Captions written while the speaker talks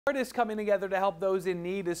Artists coming together to help those in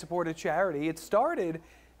need to support a charity. It started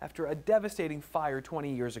after a devastating fire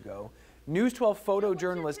 20 years ago. News 12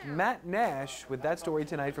 photojournalist Matt Nash with that story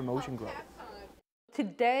tonight from Ocean Grove.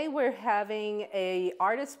 Today we're having an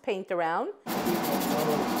artist paint around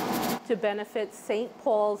to benefit St.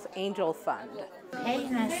 Paul's Angel Fund.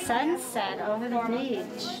 Painting a sunset over the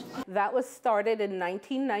beach. That was started in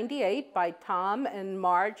 1998 by Tom and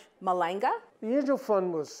Marge Malanga. The Angel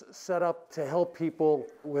Fund was set up to help people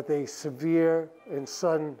with a severe and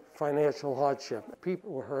sudden financial hardship.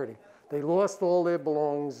 People were hurting. They lost all their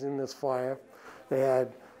belongings in this fire. They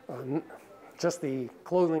had just the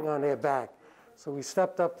clothing on their back. So we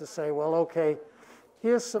stepped up to say, well, okay,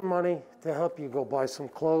 here's some money to help you go buy some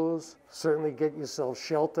clothes, certainly get yourself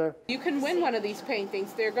shelter. You can win one of these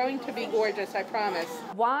paintings. They're going to be gorgeous, I promise.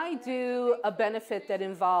 Why do a benefit that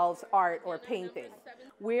involves art or painting?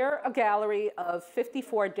 We're a gallery of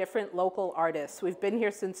 54 different local artists. We've been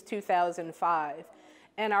here since 2005.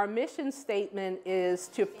 And our mission statement is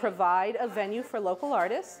to provide a venue for local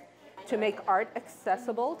artists, to make art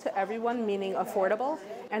accessible to everyone, meaning affordable,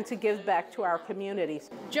 and to give back to our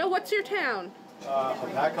communities. Joe, what's your town?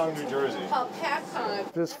 Paccon, New Jersey. Oh,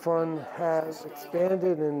 Paccon. This fund has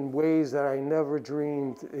expanded in ways that I never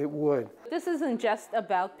dreamed it would. This isn't just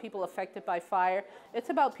about people affected by fire. It's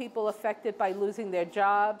about people affected by losing their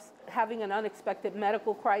jobs, having an unexpected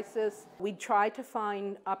medical crisis. We try to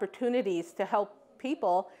find opportunities to help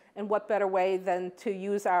people, and what better way than to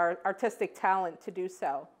use our artistic talent to do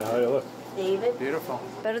so. How do you look? David? Beautiful.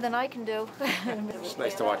 Better than I can do. It's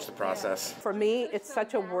nice to watch the process. For me, it's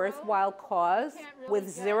such a worthwhile cause with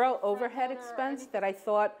zero overhead expense that I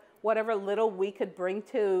thought whatever little we could bring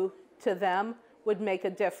to them would make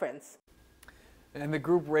a difference. And the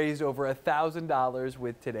group raised over $1,000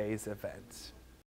 with today's events.